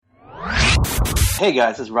Hey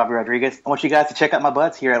guys, this is Robbie Rodriguez. I want you guys to check out my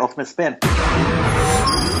buds here at Ultimate Spin.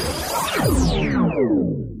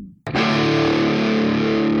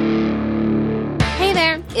 Hey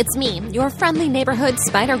there, it's me, your friendly neighborhood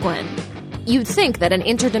Spider-Gwen. You'd think that an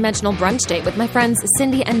interdimensional brunch date with my friends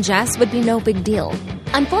Cindy and Jess would be no big deal.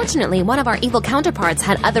 Unfortunately, one of our evil counterparts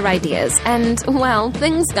had other ideas, and, well,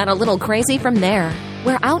 things got a little crazy from there.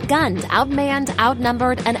 We're outgunned, outmanned,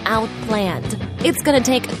 outnumbered, and outplanned. It's gonna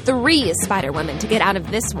take 3 Spider-Women to get out of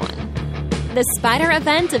this one. The Spider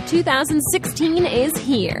event of 2016 is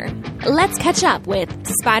here. Let's catch up with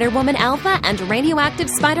Spider-Woman Alpha and Radioactive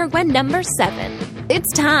Spider-Gwen number 7.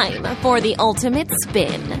 It's time for the Ultimate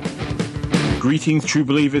Spin. Greetings, true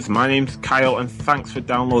believers. My name's Kyle, and thanks for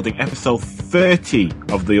downloading episode 30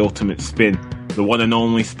 of The Ultimate Spin, the one and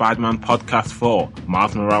only Spider-Man podcast for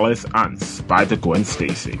Miles Morales and Spider-Gwen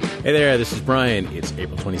Stacy. Hey there, this is Brian. It's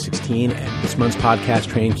April 2016, and this month's podcast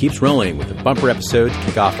train keeps rolling with a bumper episode to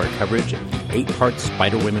kick off our coverage of the 8-part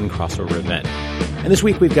Spider-Women crossover event. And this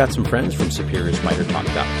week we've got some friends from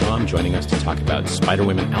SuperiorSpiderTalk.com joining us to talk about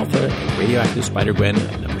Spider-Women Alpha and Radioactive Spider-Gwen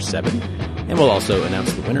number 7. And we'll also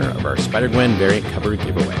announce the winner of our Spider-Gwen variant cover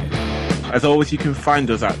giveaway. As always, you can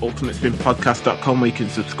find us at ultimatespinpodcast.com, where you can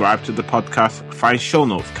subscribe to the podcast, find show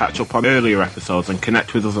notes, catch up on earlier episodes, and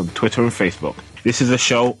connect with us on Twitter and Facebook. This is a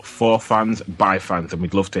show for fans, by fans, and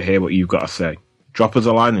we'd love to hear what you've got to say. Drop us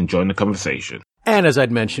a line and join the conversation. And as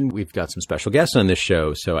I'd mentioned, we've got some special guests on this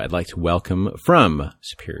show, so I'd like to welcome from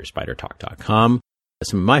SuperiorSpiderTalk.com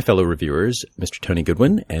some of my fellow reviewers, Mr. Tony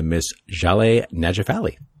Goodwin and Miss Jaleh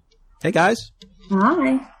Najafali. Hey, guys.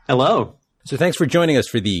 Hi. Hello. So thanks for joining us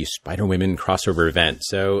for the Spider-Women crossover event.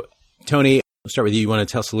 So, Tony, we'll start with you. You want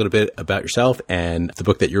to tell us a little bit about yourself and the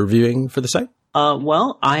book that you're reviewing for the site?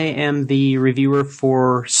 Well, I am the reviewer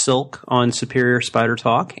for Silk on Superior Spider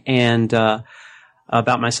Talk. And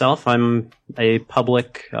about myself, I'm a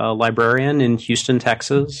public librarian in Houston,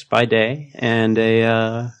 Texas by day, and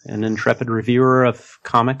an intrepid reviewer of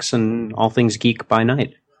comics and all things geek by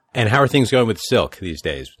night. And how are things going with Silk these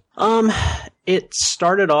days? It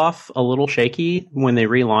started off a little shaky when they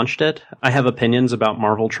relaunched it. I have opinions about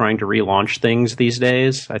Marvel trying to relaunch things these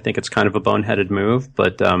days. I think it's kind of a boneheaded move,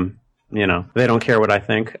 but, they don't care what I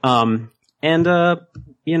think. The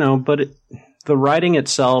writing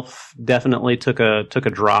itself definitely took a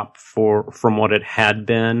drop from what it had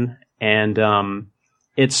been. And,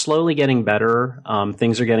 it's slowly getting better.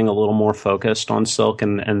 Things are getting a little more focused on Silk,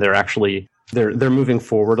 and they're actually, they're moving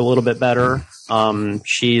forward a little bit better.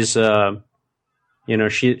 She's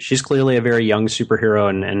clearly a very young superhero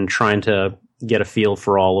and trying to get a feel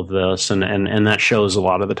for all of this, and that shows a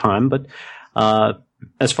lot of the time. But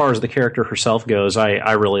as far as the character herself goes,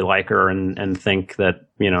 I really like her and think that,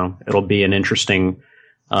 it'll be an interesting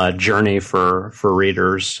journey for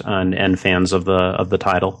readers and fans of the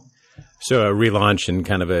title. So a relaunch and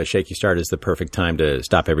kind of a shaky start is the perfect time to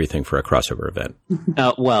stop everything for a crossover event.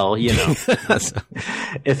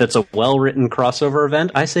 If it's a well-written crossover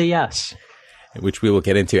event, I say yes. Which we will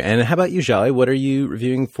get into. And how about you, Jaleh? What are you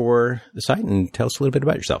reviewing for the site? And tell us a little bit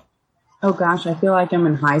about yourself. Oh, gosh, I feel like I'm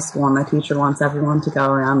in high school and the teacher wants everyone to go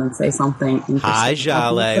around and say something interesting. Hi,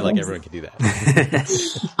 Jaleh. Like everyone can do that.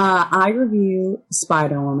 I review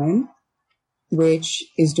Spider-Woman, which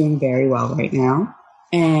is doing very well right now.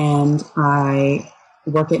 And I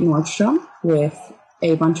work at Nordstrom with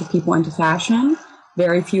a bunch of people into fashion,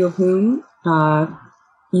 very few of whom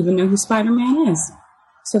even know who Spider-Man is.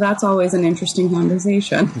 So that's always an interesting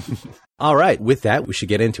conversation. All right. With that, we should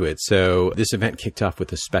get into it. So this event kicked off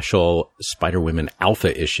with a special Spider-Women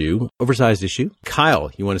Alpha issue, oversized issue.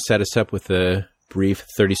 Kyle, you want to set us up with a brief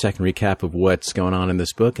 30-second recap of what's going on in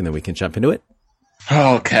this book, and then we can jump into it?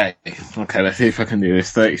 Okay, let's see if I can do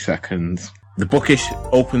this. 30 seconds. The bookish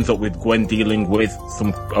opens up with Gwen dealing with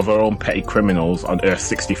some of her own petty criminals on Earth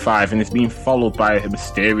 65, and is being followed by a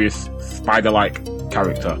mysterious spider-like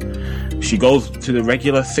character. She goes to the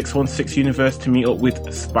regular 616 universe to meet up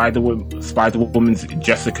with Spider-Woman's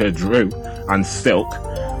Jessica Drew and Silk.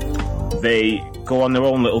 They go on their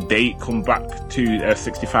own little date, come back to Earth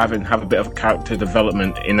 65 and have a bit of a character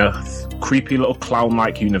development in a creepy little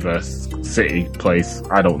clown-like universe, city, place.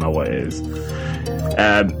 I don't know what it is.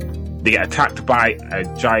 They get attacked by a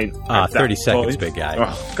giant... 30 seconds, big guy.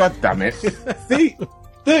 Oh, God damn it. See?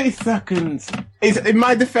 30 seconds. In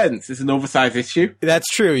my defense, it's an oversized issue. That's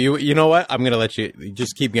true. You know what? I'm going to let you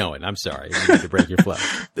just keep going. I'm sorry. I need to break your flow.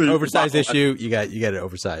 The oversized issue, you got an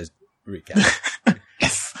oversized recap.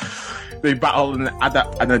 Yes. They battle an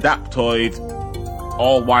adaptoid,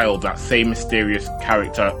 all wild, that same mysterious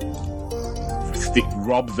character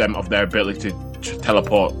robs them of their ability to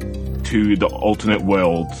teleport to the alternate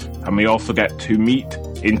worlds, and we also get to meet,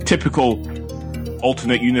 in typical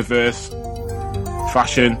alternate universe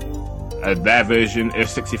fashion, their version, Earth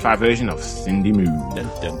 65 version of Cindy Moon. Dun,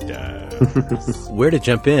 dun, dun. Where to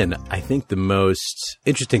jump in? I think the most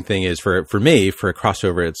interesting thing is for me, for a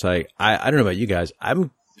crossover, it's like, I don't know about you guys,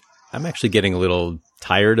 I'm actually getting a little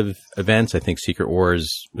tired of events. I think Secret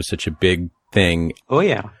Wars was such a big thing. Oh,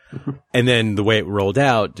 yeah. And then the way it rolled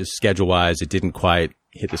out, just schedule-wise, it didn't quite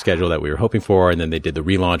hit the schedule that we were hoping for. And then they did the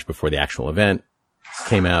relaunch before the actual event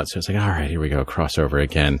came out. So it's like, all right, here we go, crossover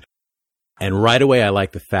again. And right away, I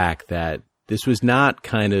like the fact that this was not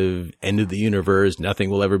kind of end of the universe, nothing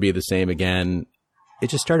will ever be the same again. It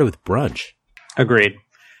just started with brunch. Agreed.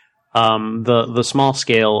 The small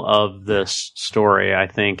scale of this story, I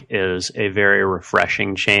think, is a very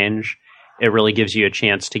refreshing change. It really gives you a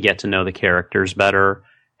chance to get to know the characters better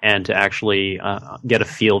and to actually get a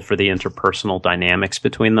feel for the interpersonal dynamics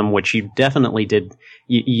between them, which you definitely did.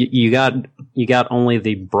 You got only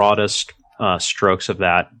the broadest strokes of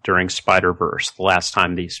that during Spider-Verse, the last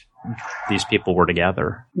time these people were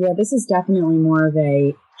together. Yeah, this is definitely more of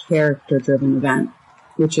a character-driven event,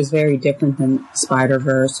 which is very different than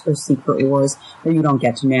Spider-Verse or Secret Wars, where you don't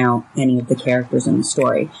get to know any of the characters in the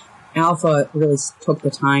story. Alpha really took the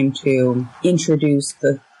time to introduce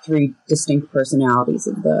the 3 distinct personalities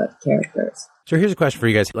of the characters. So here's a question for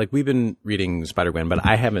you guys. Like, we've been reading Spider-Gwen, but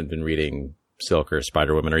I haven't been reading Silk or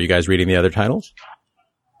Spider-Woman. Are you guys reading the other titles?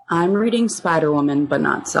 I'm reading Spider-Woman, but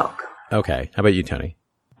not Silk. Okay. How about you, Tony?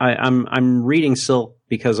 I'm reading Silk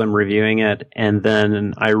because I'm reviewing it, and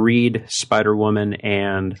then I read Spider-Woman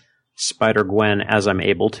and Spider-Gwen as I'm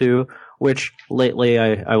able to, which lately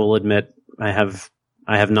I will admit I have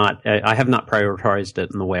not prioritized it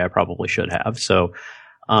in the way I probably should have. So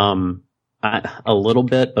a little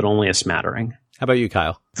bit, but only a smattering. How about you,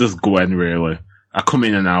 Kyle? Just Gwen, really. I come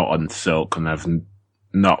in and out on Silk, and I've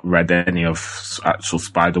not read any of actual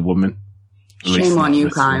Spider-Woman. Shame on you,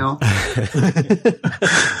 Kyle.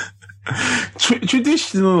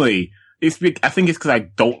 Traditionally, I think it's because I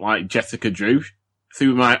don't like Jessica Drew.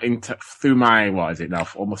 Through my what is it now?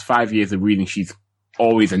 Almost 5 years of reading, she's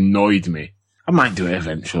always annoyed me. I might do it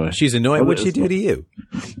eventually. She's annoying. What'd she do to you?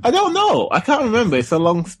 I don't know. I can't remember. It's a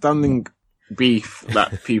long-standing beef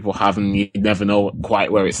that people have, and you never know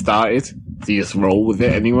quite where it started. So you just roll with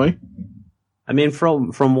it anyway. I mean,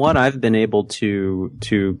 from what I've been able to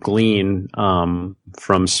glean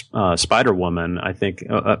from Spider-Woman, I think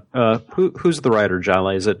who's the writer,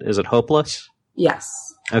 Jala? Is it Hopeless? Yes.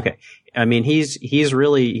 Okay. I mean, he's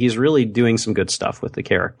really doing some good stuff with the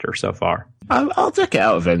character so far. I'll check it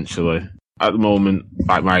out eventually. At the moment,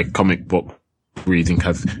 like, my comic book reading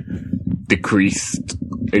has decreased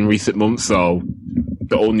in recent months, so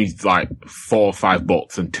the only 4 or 5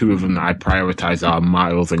 books, and 2 of them that I prioritize are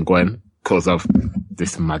Miles and Gwen, because of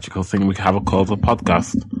this magical thing we have called a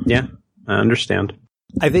podcast. Yeah, I understand.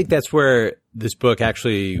 I think that's where this book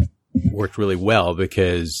actually worked really well,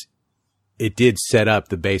 because it did set up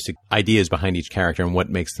the basic ideas behind each character and what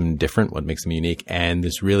makes them different, what makes them unique, and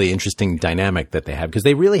this really interesting dynamic that they have, because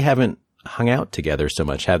they really haven't hung out together so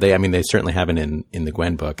much, have they? I mean, they certainly haven't in the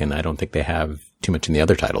Gwen book, and I don't think they have too much in the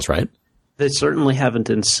other titles, right? They certainly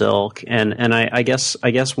haven't in Silk, and I guess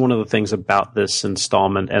one of the things about this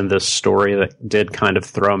installment and this story that did kind of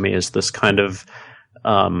throw me is this kind of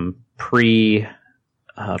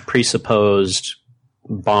presupposed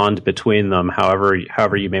bond between them, however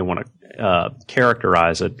you may want to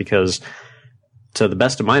characterize it, because to the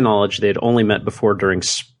best of my knowledge, they'd only met before during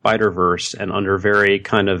Spider-Verse and under very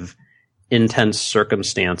kind of intense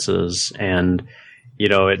circumstances, and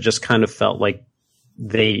it just kind of felt like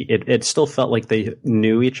it still felt like they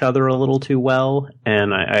knew each other a little too well,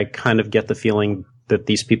 and I kind of get the feeling that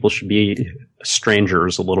these people should be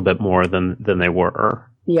strangers a little bit more than they were.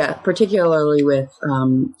 Yeah, particularly with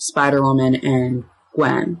Spider-Woman and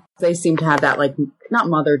Gwen. They seem to have that, not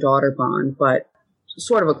mother-daughter bond, but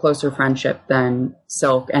sort of a closer friendship than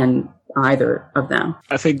Silk and either of them.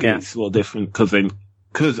 I think it's a little different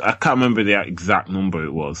because I can't remember the exact number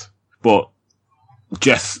it was, but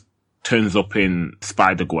Jess turns up in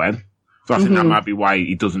Spider-Gwen. So I think that might be why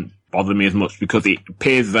it doesn't bother me as much, because it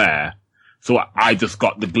appears there. So I just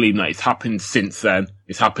got the gleam that it's happened since then.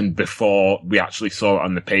 It's happened before we actually saw it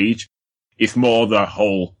on the page. It's more the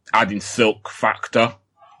whole adding Silk factor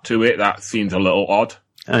to it that seems a little odd.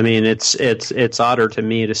 I mean, it's odder to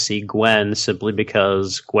me to see Gwen simply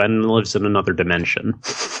because Gwen lives in another dimension.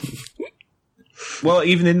 Well,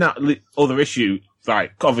 even in that other issue,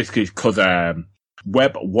 obviously because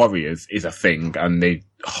Web Warriors is a thing, and they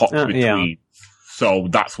hop between So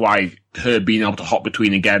that's why her being able to hop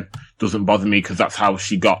between again doesn't bother me, because that's how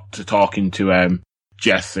she got to talking to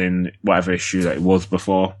Jess in whatever issue that it was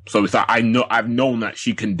before. So it's that I've known that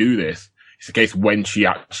she can do this. It's the case when she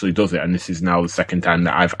actually does it, and this is now the second time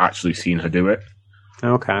that I've actually seen her do it.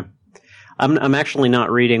 Okay. I'm actually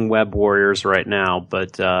not reading Web Warriors right now,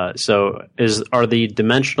 but are the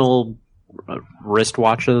dimensional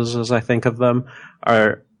wristwatches, as I think of them,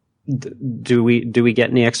 do we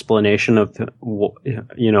get any explanation of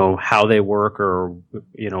how they work, or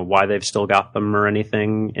why they've still got them, or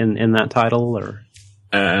anything in that title? Or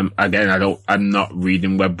again, I'm not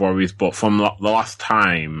reading Web Warriors, but from the last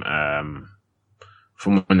time,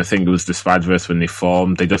 from when I think it was the Spider-Verse when they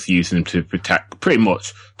formed, they just used them to protect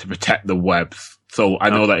the webs. So I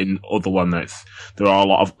know that in other one there are a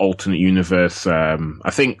lot of alternate universe. I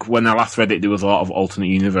think when I last read it, there was a lot of alternate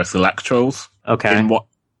universe Electros. Okay. In what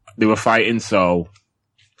they were fighting, so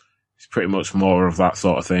it's pretty much more of that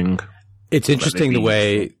sort of thing. It's interesting the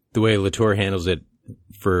way Latour handles it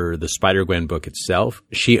for the Spider-Gwen book itself.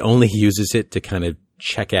 She only uses it to kind of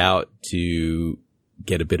check out to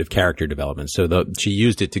get a bit of character development. So she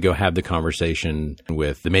used it to go have the conversation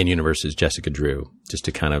with the main universe's Jessica Drew, just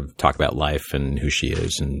to kind of talk about life and who she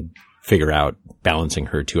is and figure out balancing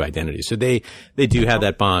her two identities. So they do have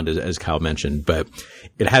that bond, as Kyle mentioned, but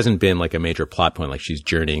it hasn't been like a major plot point, like she's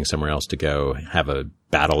journeying somewhere else to go have a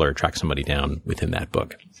battle or track somebody down within that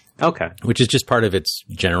book. Okay. Which is just part of its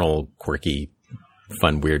general quirky,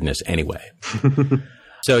 fun weirdness anyway.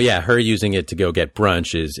 So yeah, her using it to go get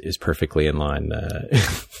brunch is perfectly in line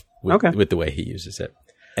with the way he uses it.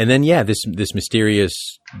 And then yeah, this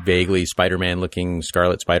mysterious, vaguely Spider-Man looking,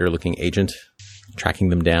 Scarlet Spider looking agent tracking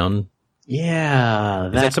them down. Yeah,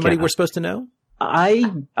 is that somebody we're supposed to know? I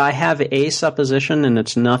have a supposition, and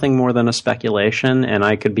it's nothing more than a speculation, and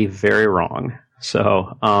I could be very wrong.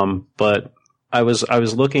 So, but I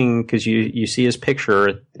was looking, because you see his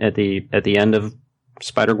picture at the end of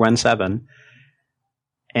Spider-Gwen 7.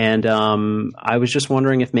 And I was just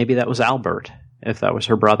wondering if maybe that was Albert, if that was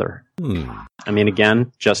her brother. I mean,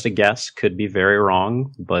 again, just a guess, could be very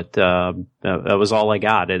wrong, but that was all I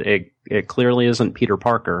got. It clearly isn't Peter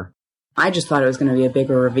Parker. I just thought it was going to be a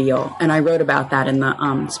bigger reveal, and I wrote about that in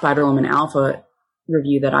the Spider-Woman Alpha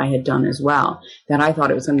review that I had done as well, that I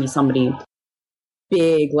thought it was going to be somebody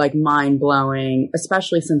big, like mind-blowing,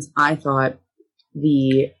 especially since I thought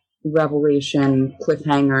the revelation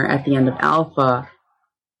cliffhanger at the end of Alpha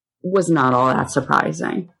was not all that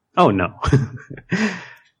surprising. Oh, no.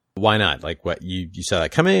 Why not? Like, what, you saw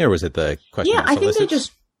that coming, or was it the question? Yeah, I think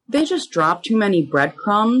they just dropped too many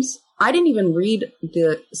breadcrumbs. I didn't even read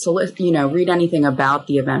read anything about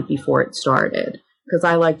the event before it started, because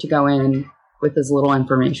I like to go in with as little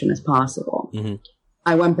information as possible. Mm-hmm.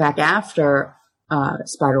 I went back after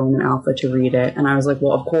Spider-Woman Alpha to read it, and I was like,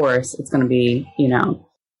 well, of course, it's going to be,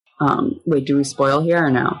 wait, do we spoil here or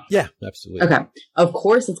no? Yeah, absolutely. Okay. Of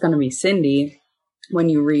course it's going to be Cindy when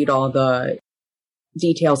you read all the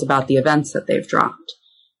details about the events that they've dropped.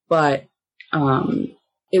 But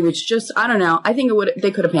it was just, I don't know. I think they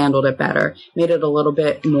could have handled it better, made it a little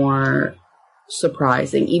bit more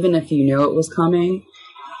surprising, even if you knew it was coming.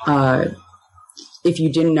 If you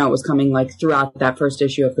didn't know it was coming, like throughout that first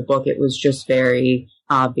issue of the book, it was just very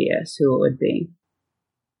obvious who it would be.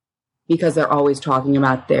 Because they're always talking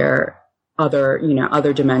about their other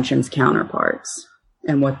dimensions counterparts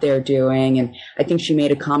and what they're doing. And I think she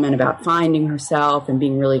made a comment about finding herself and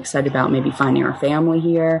being really excited about maybe finding her family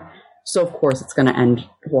here. So, of course, it's going to end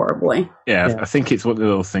horribly. Yeah, I think it's one of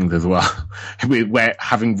those things as well. We're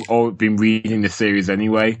having all been reading the series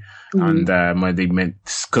anyway, and when they meant,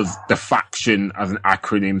 because the faction as an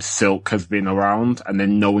acronym, Silk, has been around, and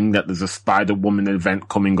then knowing that there's a Spider-Woman event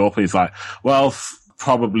coming up, it's like, well,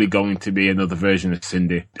 probably going to be another version of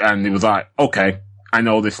Cindy. And it was like, okay, I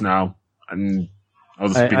know this now, and I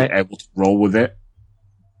was being able to roll with it.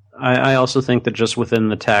 I also think that just within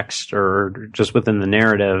the text, or just within the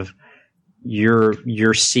narrative,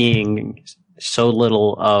 you're seeing so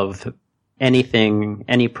little of anything,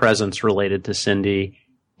 any presence related to Cindy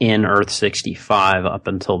in Earth 65 up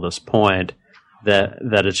until this point, that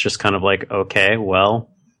it's just kind of like, okay, well,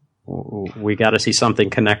 we got to see something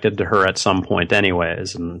connected to her at some point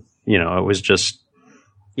anyways. And, it was just,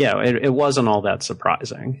 it wasn't all that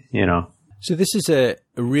surprising, So this is a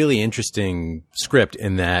really interesting script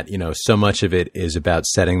in that, so much of it is about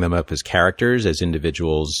setting them up as characters, as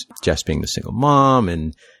individuals, Jess being the single mom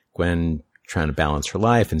and Gwen trying to balance her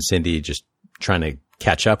life and Cindy just trying to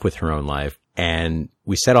catch up with her own life. And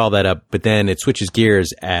we set all that up, but then it switches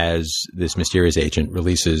gears as this mysterious agent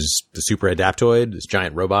releases the super adaptoid, this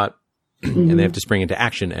giant robot, and they have to spring into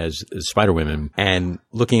action as Spider-Women. And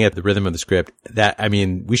looking at the rhythm of the script,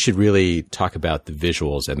 we should really talk about the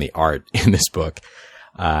visuals and the art in this book.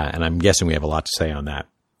 And I'm guessing we have a lot to say on that.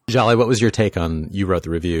 Jolly, what was your take on, you wrote the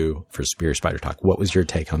review for Superior Spider Talk. What was your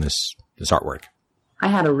take on this artwork? I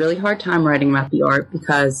had a really hard time writing about the art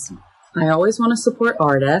because I always want to support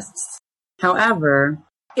artists. However,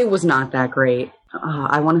 it was not that great.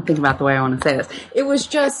 I want to think about the way I want to say this. It was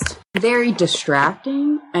just very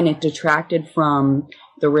distracting, and it detracted from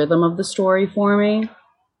the rhythm of the story for me.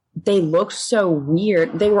 They looked so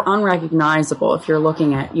weird. They were unrecognizable if you're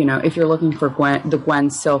looking at, if you're looking for the Gwen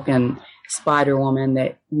Silken Spider-Woman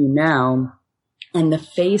that you know. And the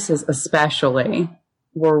faces especially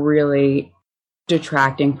were really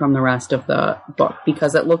detracting from the rest of the book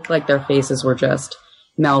because it looked like their faces were just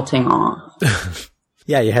melting off.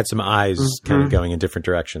 Yeah, you had some eyes kind of going in different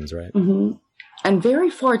directions, right? Mm-hmm. And very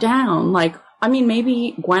far down.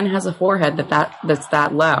 Maybe Gwen has a forehead that's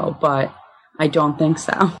that low, but I don't think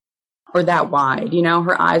so. Or that wide.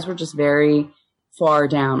 Her eyes were just very far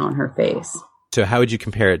down on her face. So how would you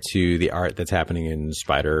compare it to the art that's happening in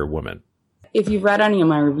Spider-Woman? If you've read any of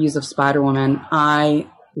my reviews of Spider-Woman, I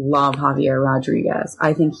love Javier Rodriguez.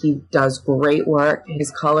 I think he does great work.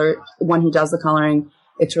 His color, when he does the coloring,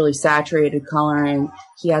 it's really saturated coloring.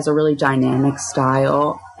 He has a really dynamic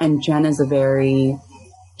style. And Jen is a very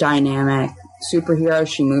dynamic superhero.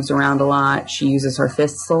 She moves around a lot. She uses her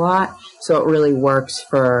fists a lot. So it really works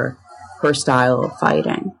for her style of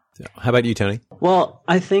fighting. How about you, Tony? Well,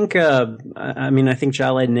 I think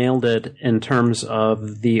Jaleh nailed it in terms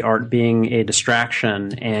of the art being a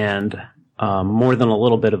distraction and more than a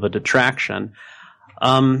little bit of a detraction.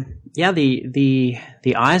 The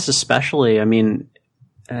eyes especially, I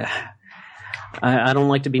don't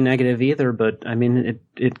like to be negative either, but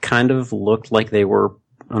it kind of looked like they were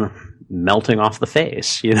melting off the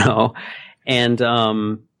face, and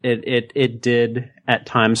it did at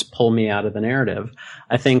times pull me out of the narrative.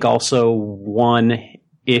 I think also one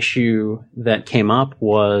issue that came up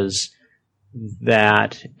was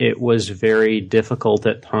that it was very difficult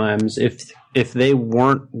at times if they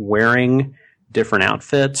weren't wearing different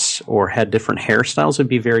outfits or had different hairstyles, it'd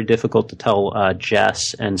be very difficult to tell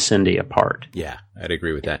Jess and Cindy apart. Yeah, I'd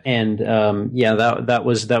agree with that. And that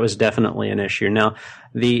was definitely an issue. Now,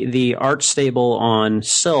 the art stable on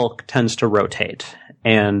Silk tends to rotate,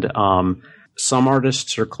 and some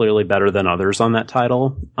artists are clearly better than others on that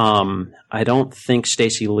title. I don't think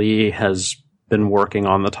Stacey Lee has been working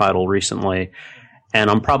on the title recently. And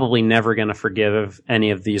I'm probably never going to forgive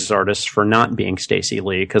any of these artists for not being Stacey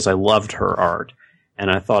Lee because I loved her art and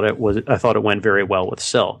I thought it went very well with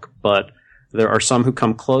Silk. But there are some who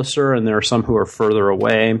come closer and there are some who are further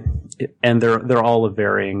away, and they're all of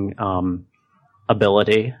varying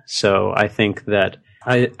ability. So I think that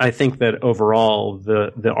overall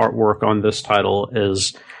the artwork on this title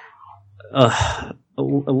is a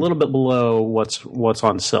little bit below what's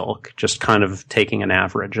on Silk, just kind of taking an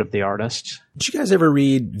average of the artists. Did you guys ever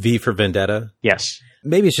read V for Vendetta? Yes.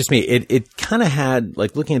 Maybe it's just me. It kind of had,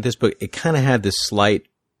 looking at this book, it kind of had this slight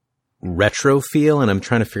retro feel, and I'm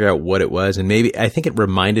trying to figure out what it was. And maybe, I think it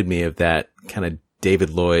reminded me of that kind of David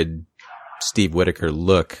Lloyd, Steve Whitaker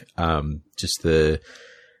look. Just the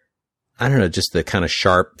kind of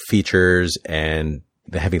sharp features and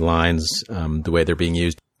the heavy lines, the way they're being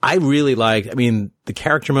used. I really liked, the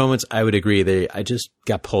character moments, I would agree. I just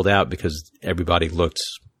got pulled out because everybody looked,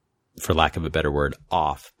 for lack of a better word,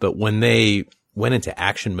 off. But when they went into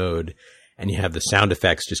action mode and you have the sound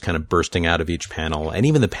effects just kind of bursting out of each panel, and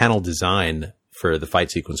even the panel design for the fight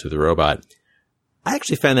sequence with the robot, I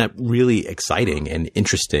actually found that really exciting and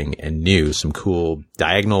interesting and new. Some cool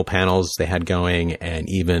diagonal panels they had going, and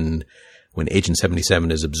even when Agent 77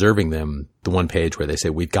 is observing them, the one page where they say,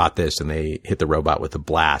 "We've got this," and they hit the robot with a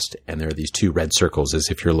blast, and there are these two red circles as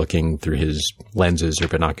if you're looking through his lenses or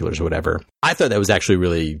binoculars or whatever. I thought that was actually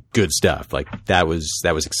really good stuff. That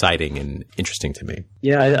was exciting and interesting to me.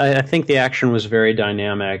 Yeah, I think the action was very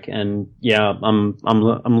dynamic, and yeah,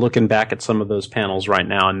 I'm looking back at some of those panels right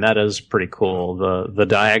now, and that is pretty cool. The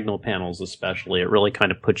diagonal panels especially, it really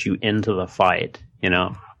kind of puts you into the fight,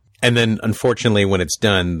 And then, unfortunately, when it's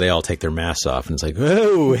done, they all take their masks off, and it's like,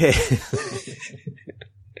 oh, hey.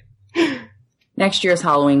 Next year's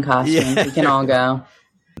Halloween costume. Yeah. We can all go.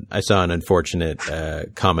 I saw an unfortunate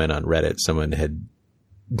comment on Reddit. Someone had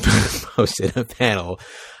posted a panel,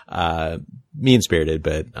 mean-spirited,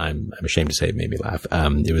 but I'm ashamed to say it made me laugh.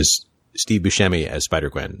 It was Steve Buscemi as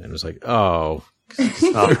Spider-Gwen, and it was like, oh.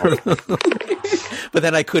 but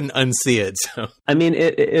then I couldn't unsee it. So I mean,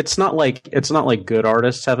 it's not like good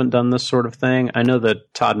artists haven't done this sort of thing. I know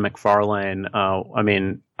that Todd McFarlane. I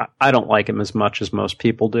mean, I don't like him as much as most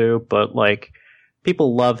people do, but like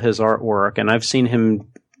people love his artwork, and I've seen him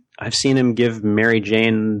give Mary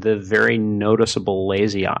Jane the very noticeable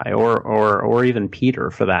lazy eye, or even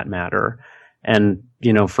Peter for that matter. And,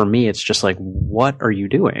 you know, for me, it's just like, what are you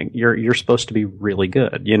doing? You're supposed to be really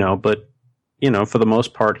good, you know, but, you know, for the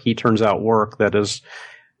most part, he turns out work that is,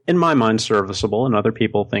 in my mind, serviceable, and other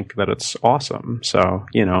people think that it's awesome. So,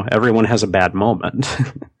 you know, everyone has a bad moment.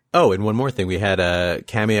 Oh, and one more thing. We had a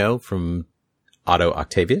cameo from Otto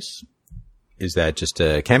Octavius. Is that just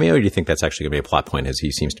a cameo, or do you think that's actually going to be a plot point, as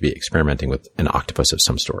he seems to be experimenting with an octopus of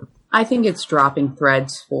some sort? I think it's dropping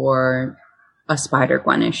threads for a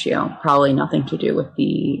Spider-Gwen issue. Probably nothing to do with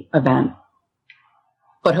the event.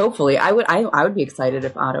 But hopefully, I would be excited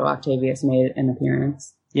if Otto Octavius made an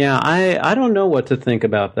appearance. Yeah, I don't know what to think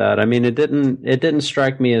about that. I mean, it didn't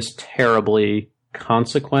strike me as terribly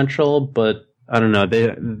consequential, but I don't know.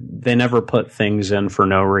 They never put things in for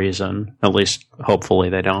no reason. At least, hopefully,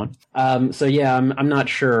 they don't. So yeah, I'm not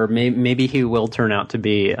sure. Maybe he will turn out to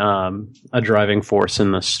be a driving force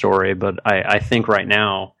in this story. But I think right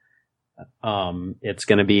now, it's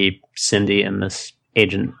going to be Cindy and this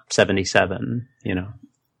Agent 77. You know.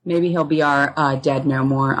 Maybe he'll be our Dead No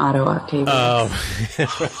More Otto Octavius. Oh.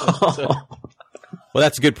 Well,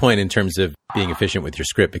 that's a good point in terms of being efficient with your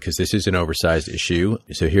script, because this is an oversized issue.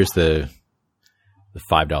 So here's the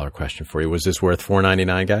 $5 question for you. Was this worth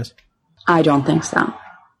 $4.99, guys? I don't think so.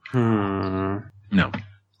 No.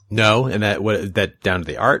 No, and that down to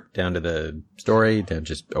the art, down to the story, down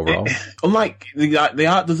just overall. Unlike the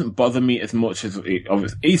art doesn't bother me as much as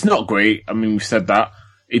it's not great. I mean, we've said that.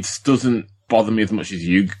 It doesn't bother me as much as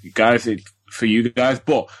you guys. For you guys,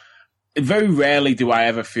 but very rarely do I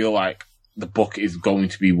ever feel like the book is going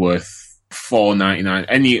to be worth $4.99.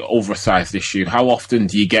 Any oversized issue. How often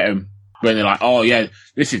do you get them when they're like, "Oh yeah,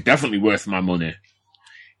 this is definitely worth my money"?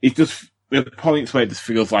 It's just the points where it just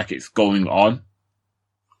feels like it's going on,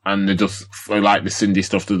 and they're just like the Cindy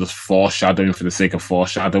stuff. They're just foreshadowing for the sake of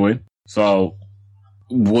foreshadowing. So,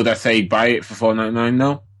 would I say buy it for $4.99?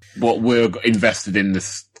 No, but we're invested in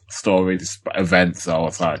this story, this event, so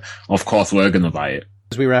it's like, of course, we're gonna buy it.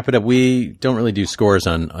 As we wrap it up, we don't really do scores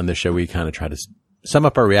on this show. We kind of try to sum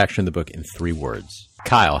up our reaction to the book in 3 words.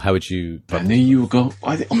 Kyle, how would you? I knew you would go.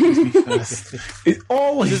 Why is it always me first? It's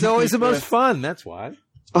always the most fun. That's why.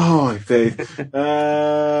 Oh, Dave.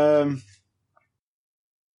 I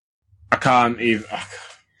can't even.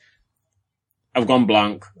 I've gone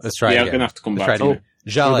blank. Let's try. Yeah, again. I'm gonna have to come back. To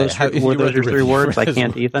Jale, were those your 3 words? I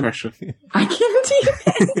can't even. I can't even.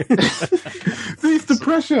 It's the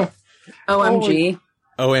pressure. OMG.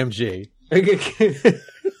 OMG. I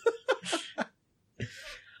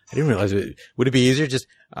didn't realize it. Would it be easier just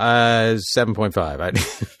 7.5?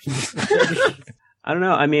 I don't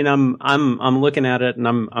know. I mean, I'm looking at it and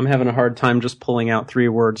I'm having a hard time just pulling out 3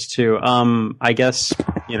 words too. I guess,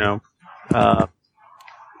 you know,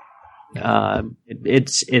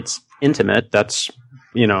 it's intimate. That's,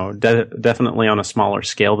 you know, definitely on a smaller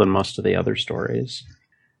scale than most of the other stories.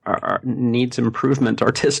 Needs improvement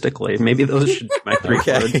artistically. Maybe those should be my 3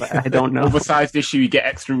 words. I don't know. Oversized issue, you get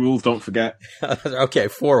extra rules, don't forget. Okay,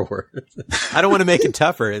 4 words. I don't want to make it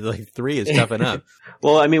tougher. Like 3 is tough enough.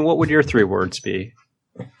 Well, I mean, what would your 3 words be?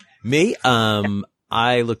 Me?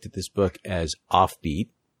 I looked at this book as offbeat.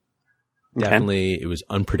 Okay. Definitely, it was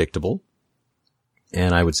unpredictable.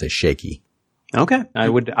 And I would say shaky. Okay. I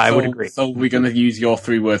would agree. So we're going to use your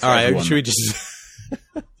 3 words for all right, everyone. should we just...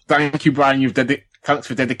 Thank you, Brian. Thanks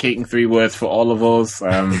for dedicating 3 words for all of us.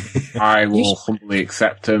 I will humbly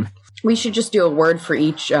accept them. We should just do a word for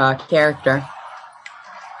each character.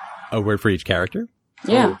 A word for each character?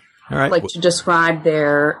 Yeah. All right. Like to describe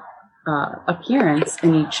their appearance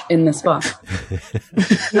in this book.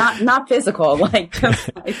 not physical, like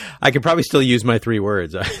I could probably still use my 3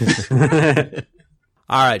 words. All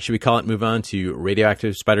right, should we call it move on to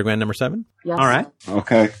Radioactive Spider-Gwen number 7? Yes. All right.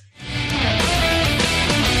 Okay.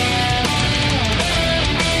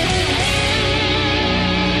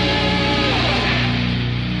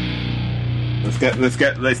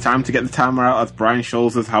 It's time to get the timer out as Brian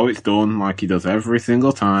shows us how it's done, like he does every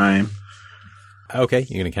single time. Okay,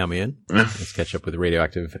 you're going to count me in? Let's catch up with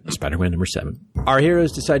Radioactive Spider-Gwen number 7. Our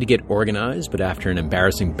heroes decide to get organized, but after an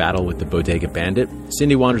embarrassing battle with the Bodega Bandit,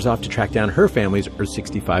 Cindy wanders off to track down her family's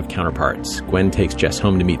Earth-65 counterparts. Gwen takes Jess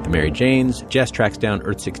home to meet the Mary Janes. Jess tracks down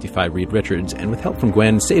Earth-65 Reed Richards, and with help from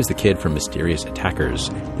Gwen, saves the kid from mysterious attackers.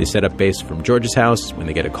 They set up base from George's house when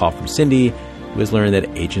they get a call from Cindy, who has learned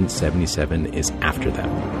that Agent 77 is after them.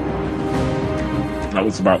 That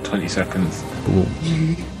was about 20 seconds.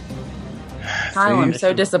 Kyle, I'm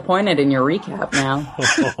so disappointed in your recap now.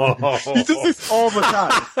 He does this all the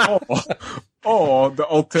time. Or the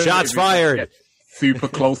alternative. Shots fired. Super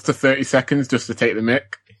close to 30 seconds just to take the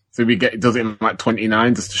mick. So does it in like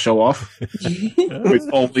 29 just to show off. It's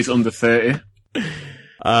always under 30.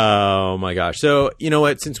 Oh my gosh. So, you know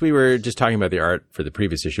what? Since we were just talking about the art for the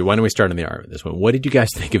previous issue, why don't we start on the art with this one? What did you guys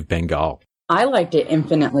think of Bengal? I liked it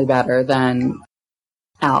infinitely better than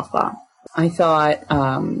Alpha. I thought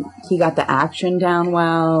he got the action down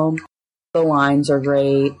well. The lines are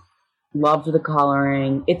great. Loved the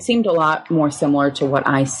coloring. It seemed a lot more similar to what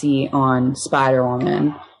I see on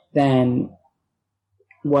Spider-Woman than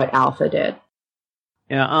what Alpha did.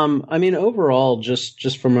 Yeah, I mean, overall,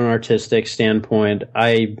 just from an artistic standpoint,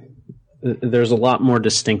 there's a lot more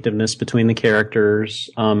distinctiveness between the characters.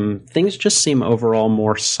 Things just seem overall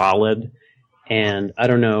more solid, and I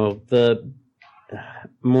don't know, the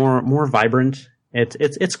more vibrant.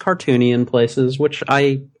 It's cartoony in places, which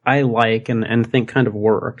I like and think kind of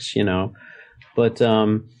works, you know. But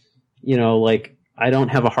you know, like, I don't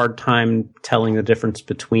have a hard time telling the difference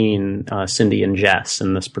between Cindy and Jess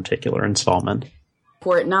in this particular installment.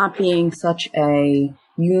 For it not being such a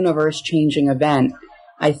universe-changing event,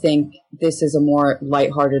 I think this is a more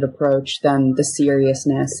lighthearted approach than the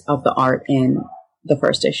seriousness of the art in the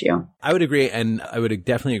first issue. I would agree, and I would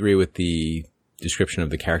definitely agree with the description of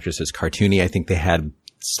the characters as cartoony. I think they had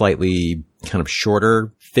slightly kind of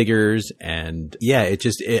shorter figures, and yeah,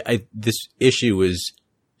 this issue was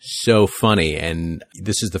so funny, and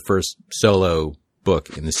this is the first solo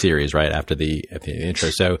book in the series, right after the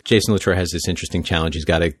intro. So Jason Latour has this interesting challenge. He's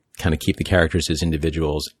got to kind of keep the characters as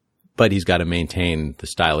individuals, but he's got to maintain the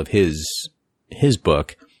style of his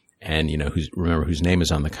book, and you know, whose name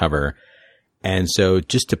is on the cover. And so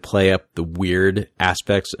just to play up the weird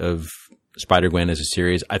aspects of Spider-Gwen as a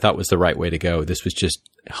series, I thought was the right way to go. This was just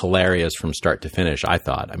hilarious from start to finish, I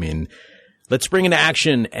thought. I mean, let's spring into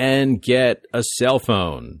action and get a cell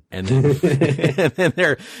phone. And then, and then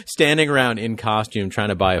they're standing around in costume trying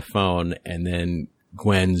to buy a phone. And then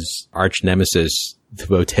Gwen's arch nemesis, the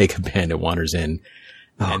Bottega Bandit, wanders in.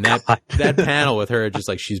 And that panel with her, just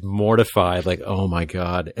like, she's mortified, like, oh my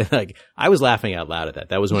God. And like, I was laughing out loud at that.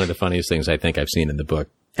 That was one of the funniest things I think I've seen in the book.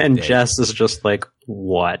 And Jess is just like,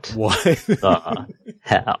 what the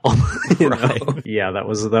hell? You right. know? Yeah, that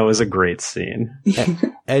was a great scene.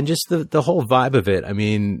 And just the whole vibe of it. I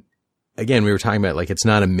mean, again, we were talking about, like, it's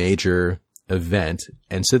not a major event.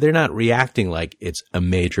 And so they're not reacting like it's a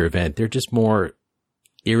major event. They're just more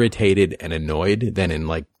irritated and annoyed than in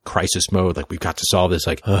like crisis mode. Like, we've got to solve this,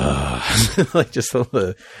 like, like just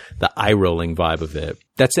the eye rolling vibe of it.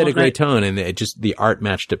 That set a great tone, and the art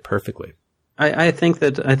matched it perfectly. I think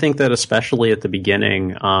that especially at the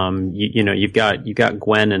beginning, you know, you've got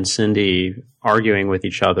Gwen and Cindy arguing with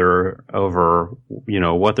each other over, you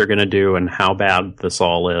know, what they're going to do and how bad this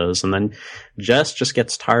all is. And then Jess just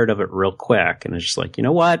gets tired of it real quick and is just like, you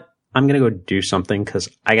know what? I'm going to go do something because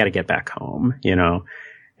I got to get back home, you know?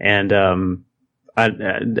 And,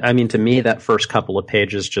 I mean, to me, that first couple of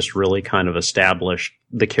pages just really kind of established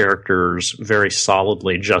the characters very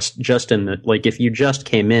solidly. Just in the, like, if you just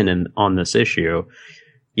came in on this issue,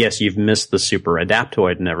 yes, you've missed the super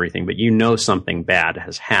adaptoid and everything, but you know something bad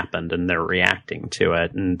has happened and they're reacting to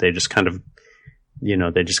it, and they just kind of, you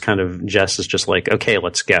know, Jess is just like, okay,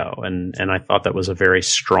 let's go, and I thought that was a very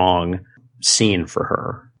strong scene for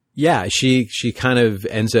her. Yeah, she kind of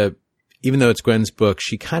ends up, even though it's Gwen's book,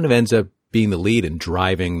 she kind of ends up being the lead and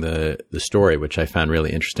driving the story, which I found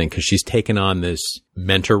really interesting, because she's taken on this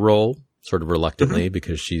mentor role sort of reluctantly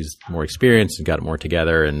because she's more experienced and got it more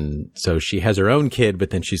together. And so she has her own kid,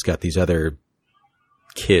 but then she's got these other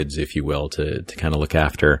kids, if you will, to kind of look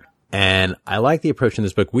after. And I like the approach in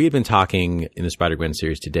this book. We had been talking in the Spider-Gwen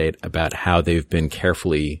series to date about how they've been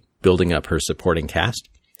carefully building up her supporting cast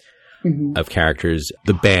of characters,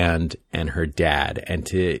 the band and her dad. And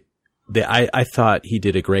I thought he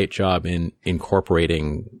did a great job in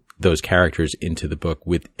incorporating those characters into the book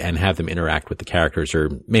and have them interact with the characters, or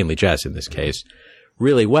mainly Jess in this case,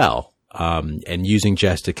 really well. And using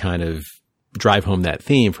Jess to kind of drive home that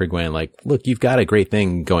theme for Gwen, like, look, you've got a great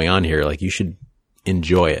thing going on here. Like, you should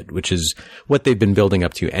enjoy it, which is what they've been building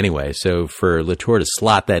up to anyway. So for Latour to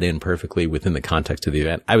slot that in perfectly within the context of the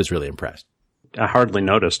event, I was really impressed. I hardly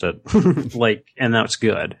noticed it. Like, and that's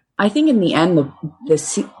good. I think in the end,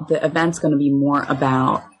 the event's going to be more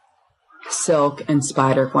about Silk and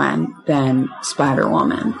Spider-Gwen than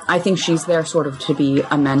Spider-Woman. I think she's there sort of to be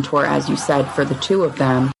a mentor, as you said, for the two of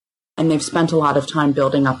them. And they've spent a lot of time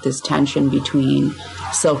building up this tension between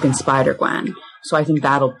Silk and Spider-Gwen. So I think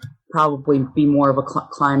that'll probably be more of a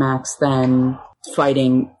climax than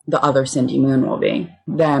fighting the other Cindy Moon will be.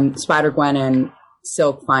 Than Spider-Gwen and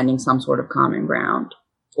Silk finding some sort of common ground.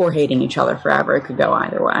 Or hating each other forever. It could go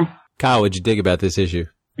either way. Kyle, what'd you dig about this issue?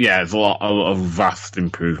 Yeah, there's a lot of vast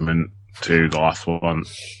improvement to the last one,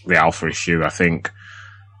 the Alpha issue. I think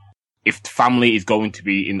if family is going to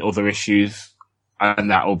be in other issues, and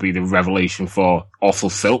that will be the revelation for also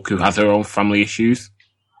Silk, who has her own family issues.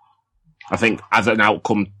 I think as an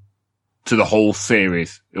outcome to the whole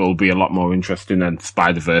series, it will be a lot more interesting than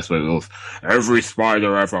Spider-Verse, where it was every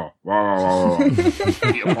spider ever.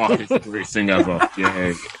 Peter greatest thing ever.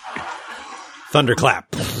 Yeah.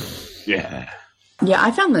 Thunderclap. Yeah. Yeah,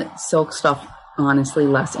 I found the Silk stuff honestly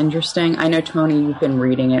less interesting. I know, Tony, you've been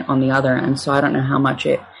reading it on the other end, so I don't know how much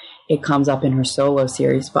it comes up in her solo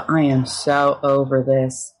series, but I am so over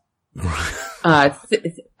this.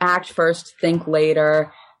 Act first, think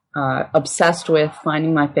later. Obsessed with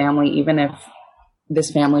finding my family, even if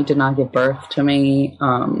this family did not give birth to me.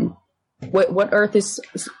 What Earth is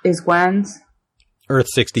Gwen's? Earth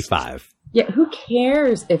 65. Yeah, who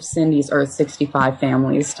cares if Cindy's Earth 65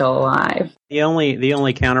 family is still alive? The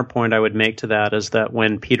only counterpoint I would make to that is that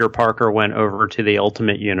when Peter Parker went over to the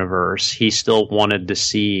Ultimate Universe, he still wanted to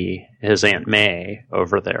see his Aunt May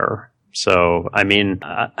over there. So, I mean,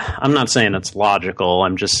 I'm not saying it's logical.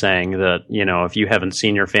 I'm just saying that, you know, if you haven't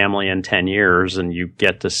seen your family in 10 years and you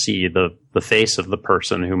get to see the face of the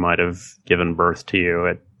person who might have given birth to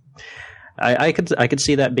you, I could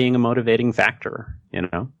see that being a motivating factor, you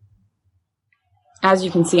know? As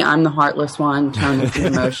you can see, I'm the heartless one. Tony's the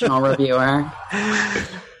emotional reviewer.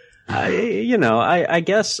 I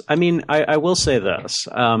guess, I mean, I will say this.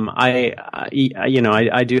 I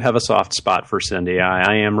do have a soft spot for Cindy.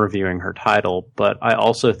 I am reviewing her title, but I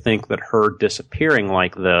also think that her disappearing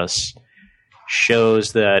like this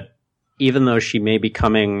shows that even though she may be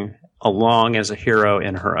coming along as a hero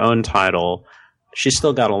in her own title, she's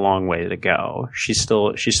still got a long way to go. She's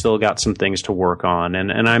still got some things to work on.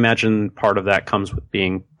 And I imagine part of that comes with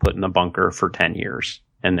being put in a bunker for 10 years.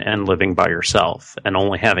 And living by yourself and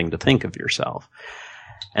only having to think of yourself.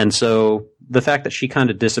 And so the fact that she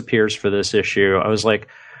kind of disappears for this issue, I was like,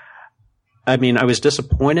 I mean, I was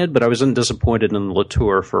disappointed, but I wasn't disappointed in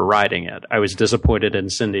Latour for writing it. I was disappointed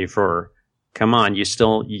in Cindy for, come on, you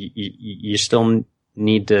still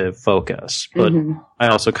need to focus. But I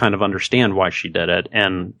also kind of understand why she did it.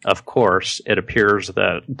 And of course, it appears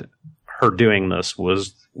that her doing this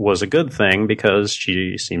was a good thing because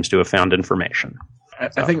she seems to have found information.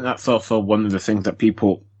 I think that's also one of the things that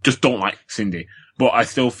people just don't like Cindy. But I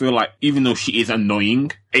still feel like even though she is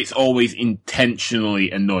annoying, it's always intentionally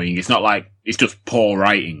annoying. It's not like it's just poor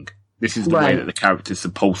writing. This is the way that the character's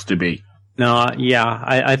supposed to be. No, yeah.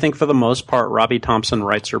 I think for the most part, Robbie Thompson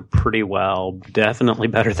writes her pretty well. Definitely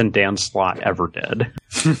better than Dan Slott ever did.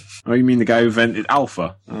 Oh, you mean the guy who invented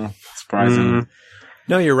Alpha? Oh, surprising.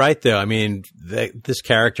 No, you're right, though. I mean, this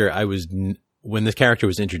character, when this character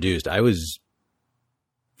was introduced, I was,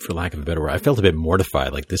 for lack of a better word, I felt a bit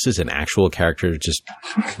mortified. Like, this is an actual character, just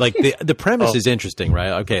like the premise is interesting,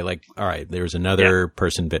 right? Okay, like, all right, there's another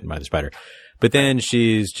person bitten by the spider, but then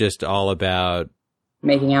she's just all about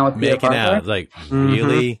making out with Peter Parker. Like,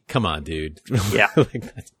 really? Come on, dude. Yeah.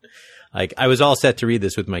 like, I was all set to read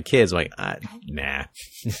this with my kids. I'm like, nah.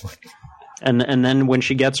 And then when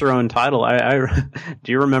she gets her own title, I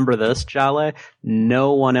do you remember this, Jale?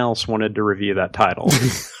 No one else wanted to review that title.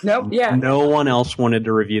 Nope. Yeah. No one else wanted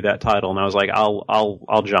to review that title, and I was like,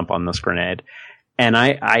 I'll jump on this grenade. And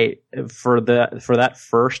I for that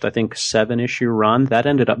first, I think 7-issue run, that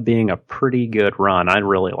ended up being a pretty good run. I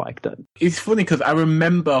really liked it. It's funny because I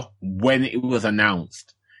remember when it was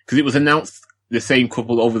announced, because it was announced over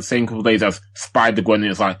the same couple of days as Spider-Gwen, and it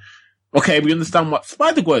was like, okay, we understand what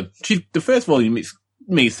Spider-Gwen. The first volume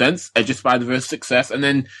made sense. Edge of Spider-Verse success, and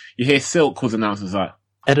then you hear Silk was announced as like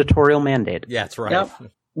editorial mandate. Yeah, that's right.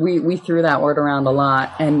 Yep. We threw that word around a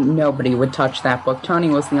lot, and nobody would touch that book. Tony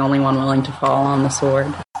was the only one willing to fall on the sword.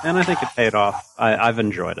 And I think it paid off. I've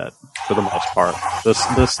enjoyed it for the most part.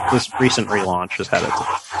 This recent relaunch has had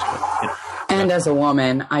its. And as a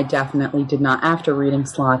woman, I definitely did not. After reading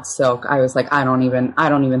Slott's Silk, I was like, I don't even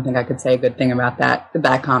think I could say a good thing about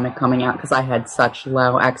that comic coming out because I had such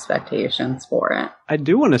low expectations for it. I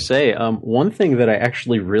do want to say one thing that I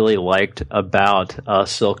actually really liked about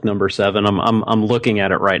Silk number 7. I'm looking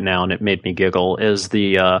at it right now and it made me giggle. Is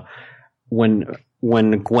the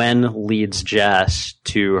when Gwen leads Jess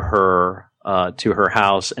to her to her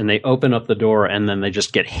house, and they open up the door, and then they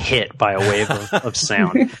just get hit by a wave of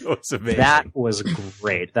sound. It's amazing. That was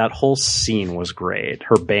great. That whole scene was great.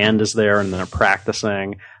 Her band is there, and they're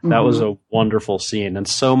practicing. That was a wonderful scene, and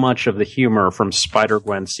so much of the humor from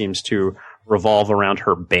Spider-Gwen seems to revolve around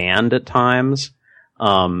her band at times.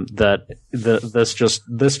 That this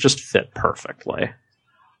just fit perfectly.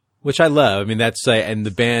 Which I love. I mean, that's and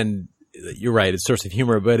the band. You're right. It's a source of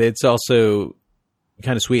humor, but it's also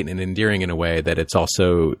kind of sweet and endearing in a way that it's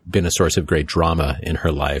also been a source of great drama in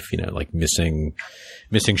her life. Like missing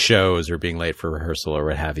shows or being late for rehearsal or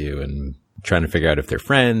what have you, and trying to figure out if they're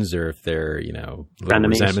friends or if they're frenemies.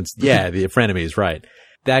 Resentments. Yeah, the frenemies. Right.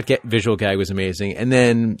 That visual gag was amazing, and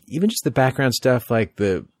then even just the background stuff, like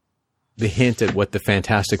the hint at what the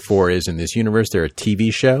Fantastic Four is in this universe. They're a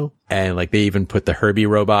TV show, and like they even put the Herbie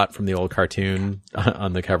robot from the old cartoon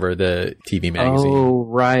on the cover of the TV magazine. Oh,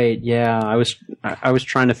 right. Yeah. I was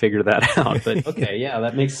trying to figure that out, but okay. Yeah,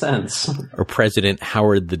 that makes sense. Or President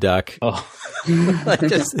Howard the Duck. Oh,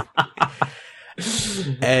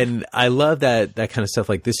 and I love that kind of stuff.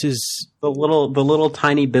 Like this is the little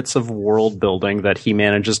tiny bits of world building that he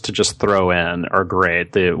manages to just throw in are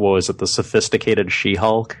great. The sophisticated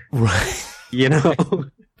She-Hulk, right?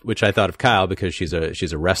 Which I thought of Kyle because she's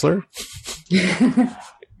a wrestler.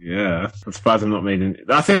 Yeah, I'm surprised I'm not made in.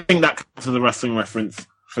 I think that counts as a wrestling reference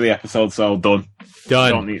for the episode. So done.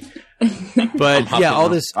 Don't need. But yeah, all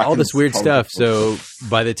this weird stuff. So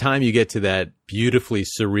by the time you get to that beautifully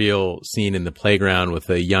surreal scene in the playground with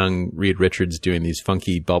a young Reed Richards doing these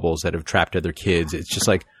funky bubbles that have trapped other kids, it's just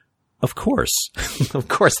like, of course, of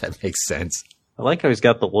course that makes sense. I like how he's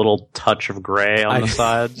got the little touch of gray on the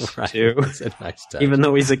sides right. too. It's a nice touch. Even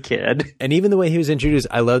though he's a kid. And even the way he was introduced,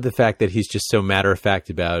 I love the fact that he's just so matter of fact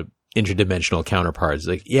about interdimensional counterparts.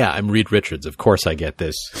 Like, yeah, I'm Reed Richards. Of course I get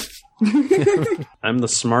this. I'm the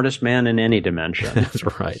smartest man in any dimension. That's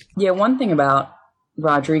right. Yeah, one thing about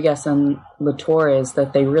Rodriguez and Latour is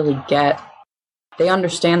that they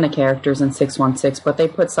understand the characters in 616, but they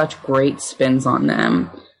put such great spins on them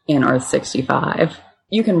in Earth 65.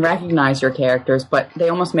 You can recognize your characters, but they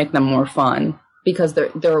almost make them more fun because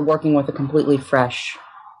they're working with a completely fresh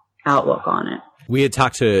outlook on it. We had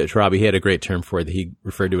talked to Robbie. He had a great term for it. He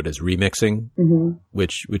referred to it as remixing,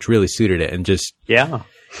 which really suited it. And just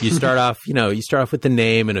you start off with the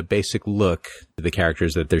name and a basic look of the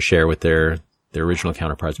characters that they share with their original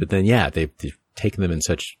counterparts. But then, they've taken them in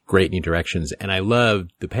such great new directions. And I love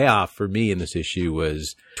the payoff for me in this issue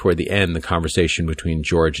was toward the end, the conversation between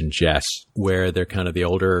George and Jess, where they're kind of the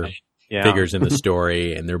older figures in the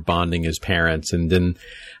story and they're bonding as parents. And then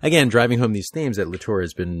again, driving home these themes that Latour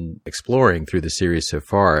has been exploring through the series so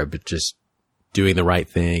far, but just doing the right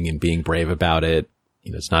thing and being brave about it.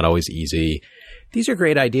 It's not always easy. These are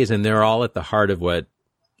great ideas, and they're all at the heart of what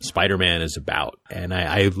Spider-Man is about. And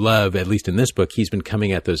I love, at least in this book, he's been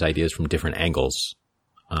coming at those ideas from different angles.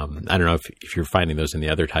 I don't know if you're finding those in the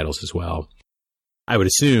other titles as well. I would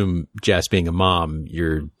assume, Jess, being a mom,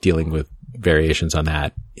 you're dealing with variations on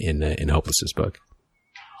that in Hopeless's book.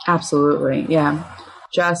 Absolutely, yeah.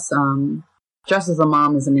 Jess as a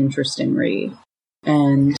mom is an interesting read.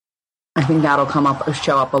 And I think that'll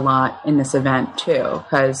show up a lot in this event, too,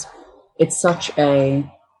 because it's such a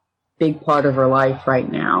big part of her life right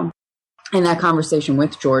now. And that conversation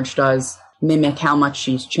with George does mimic how much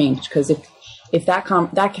she's changed. Because if that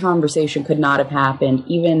conversation could not have happened,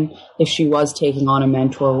 even if she was taking on a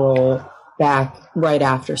mentor role back right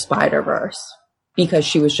after Spider-Verse, because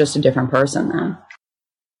she was just a different person then.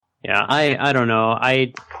 Yeah, I don't know.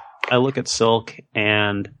 I look at Silk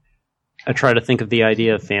and I try to think of the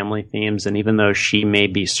idea of family themes, and even though she may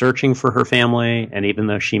be searching for her family, and even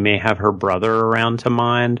though she may have her brother around to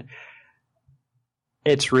mind,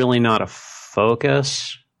 it's really not a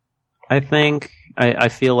focus, I think. I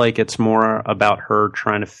feel like it's more about her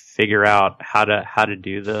trying to figure out how to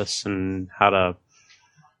do this and how to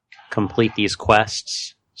complete these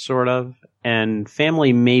quests, sort of. And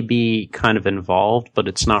family may be kind of involved, but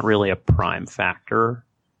it's not really a prime factor.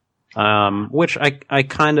 Which I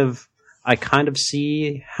kind of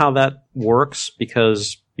see how that works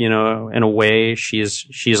because, in a way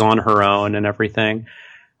she's on her own and everything.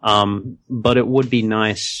 But it would be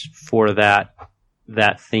nice for that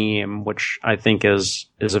theme, which I think is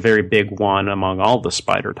a very big one among all the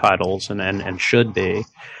Spider titles and should be,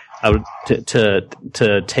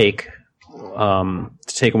 to take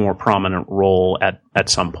a more prominent role at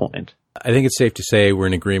some point. I think it's safe to say we're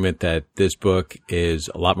in agreement that this book is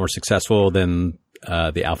a lot more successful than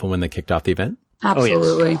the Alpha one that kicked off the event.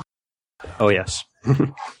 Absolutely. Oh, yes.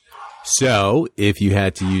 So, if you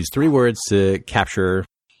had to use 3 words to capture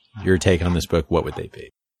your take on this book, what would they be?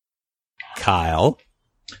 Kyle.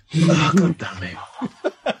 Oh, God damn it.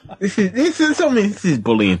 This is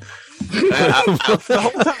bullying. The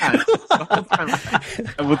whole time,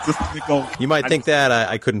 I was just go. You might think that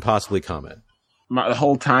I couldn't possibly comment. The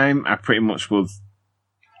whole time, I pretty much was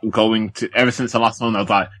going to, ever since the last one, I was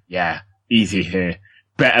like, yeah, easy here.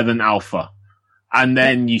 Better than Alpha. And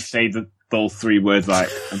then you say those three words like,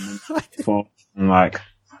 I'm like,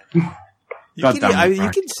 you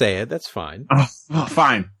can say it, that's fine. Oh,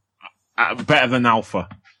 fine. Better than Alpha.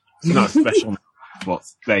 It's not special, but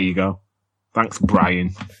there you go. Thanks,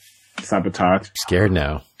 Brian. Sabotage. Scared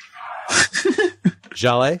now.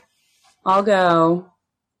 Jale? I'll go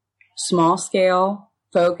small scale,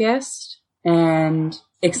 focused, and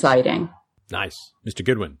exciting. Nice. Mr.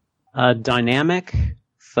 Goodwin? Dynamic,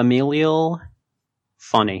 familial,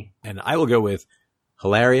 funny. And I will go with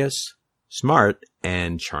hilarious, smart,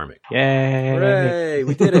 and charming. Yay! Hooray!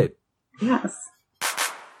 We did it. Yes.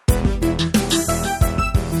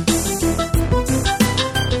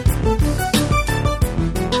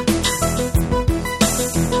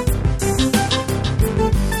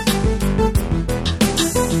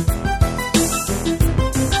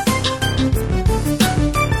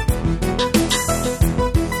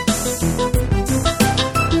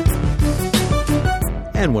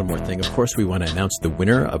 And one more thing, of course, we want to announce the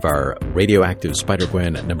winner of our Radioactive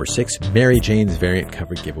Spider-Gwen number 6, Mary Jane's variant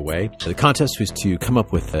cover giveaway. The contest was to come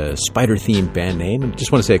up with a spider-themed band name. And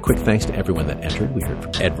just want to say a quick thanks to everyone that entered. We heard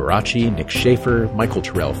from Ed Veracci, Nick Schaefer, Michael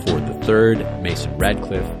Terrell Ford III, Mason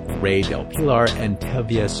Radcliffe, Ray Del Pilar, and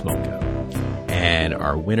Tevye Smolko. And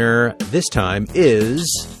our winner this time is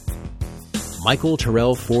Michael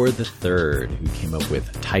Terrell Ford III, who came up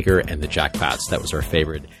with Tiger and the Jackpots. That was our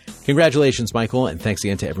favorite. Congratulations, Michael, and thanks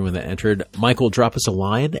again to everyone that entered. Michael, drop us a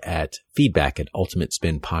line at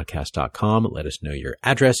feedback@ultimatespinpodcast.com. Let us know your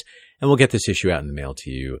address, and we'll get this issue out in the mail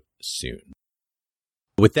to you soon.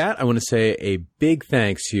 With that, I want to say a big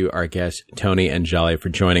thanks to our guests, Tony and Jolly, for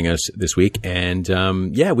joining us this week. And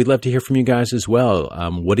we'd love to hear from you guys as well.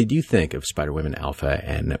 What did you think of Spider-Woman Alpha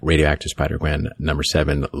and Radioactive Spider-Gwen number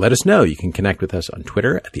 7? Let us know. You can connect with us on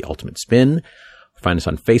Twitter at The Ultimate Spin. Find us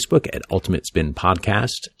on Facebook at Ultimate Spin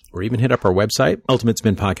Podcast. Or even hit up our website,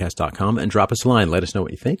 ultimatespinpodcast.com, and drop us a line. Let us know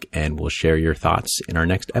what you think, and we'll share your thoughts in our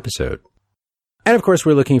next episode. And, of course,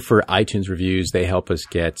 we're looking for iTunes reviews. They help us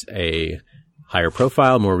get a higher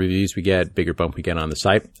profile. More reviews we get, bigger bump we get on the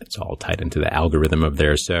site. It's all tied into the algorithm of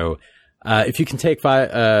there. So if you can take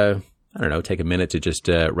take a minute to just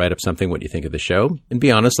write up something, what you think of the show, and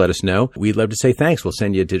be honest, let us know. We'd love to say thanks. We'll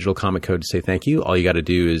send you a digital comic code to say thank you. All you got to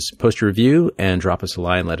do is post a review and drop us a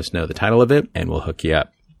line. Let us know the title of it, and we'll hook you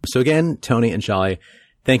up. So again, Tony and Jolly,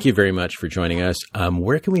 thank you very much for joining us.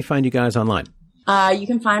 Where can we find you guys online? You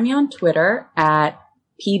can find me on Twitter at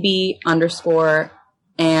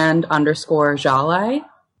PB_and_Jolly.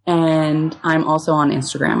 And I'm also on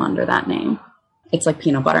Instagram under that name. It's like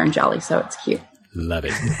peanut butter and jelly, so it's cute. Love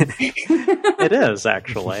it. It is,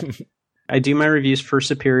 actually. I do my reviews for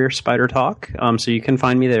Superior Spider Talk, so you can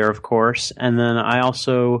find me there, of course. And then I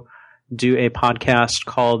also do a podcast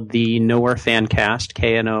called the Nowhere Fancast.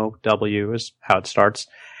 KNOW is how it starts,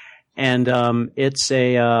 and it's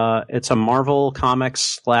a Marvel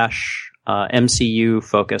Comics / MCU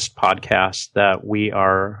focused podcast that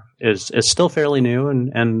is still fairly new,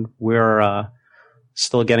 and we're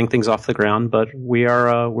still getting things off the ground, but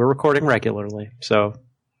we're recording regularly, so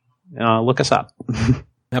look us up. How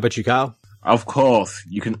about you, Kyle? Of course,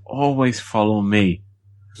 you can always follow me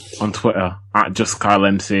on Twitter at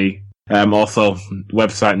JustKyleMC. Also,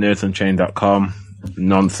 website nerdsunchained.com,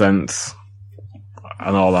 nonsense,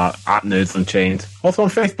 and all that, at Nerds Unchained. Also on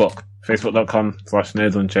Facebook,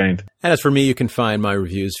 facebook.com/nerdsunchained. And as for me, you can find my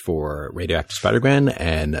reviews for Radioactive Spider-Gwen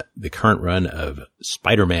and the current run of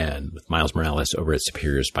Spider-Man with Miles Morales over at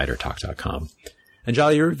SuperiorSpiderTalk.com. And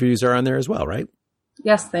Jolly, your reviews are on there as well, right?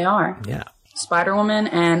 Yes, they are. Yeah. Spider-Woman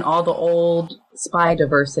and all the old spy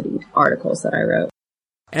diversity articles that I wrote.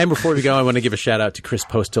 And before we go, I want to give a shout out to Chris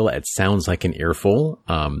Postal at Sounds Like an Earful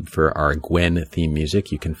for our Gwen theme music.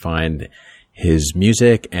 You can find his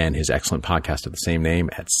music and his excellent podcast of the same name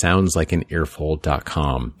at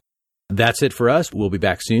soundslikeanearful.com. That's it for us. We'll be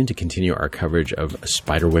back soon to continue our coverage of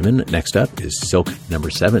Spider-Women. Next up is Silk number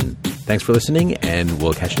 7. Thanks for listening, and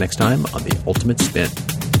we'll catch you next time on The Ultimate Spin.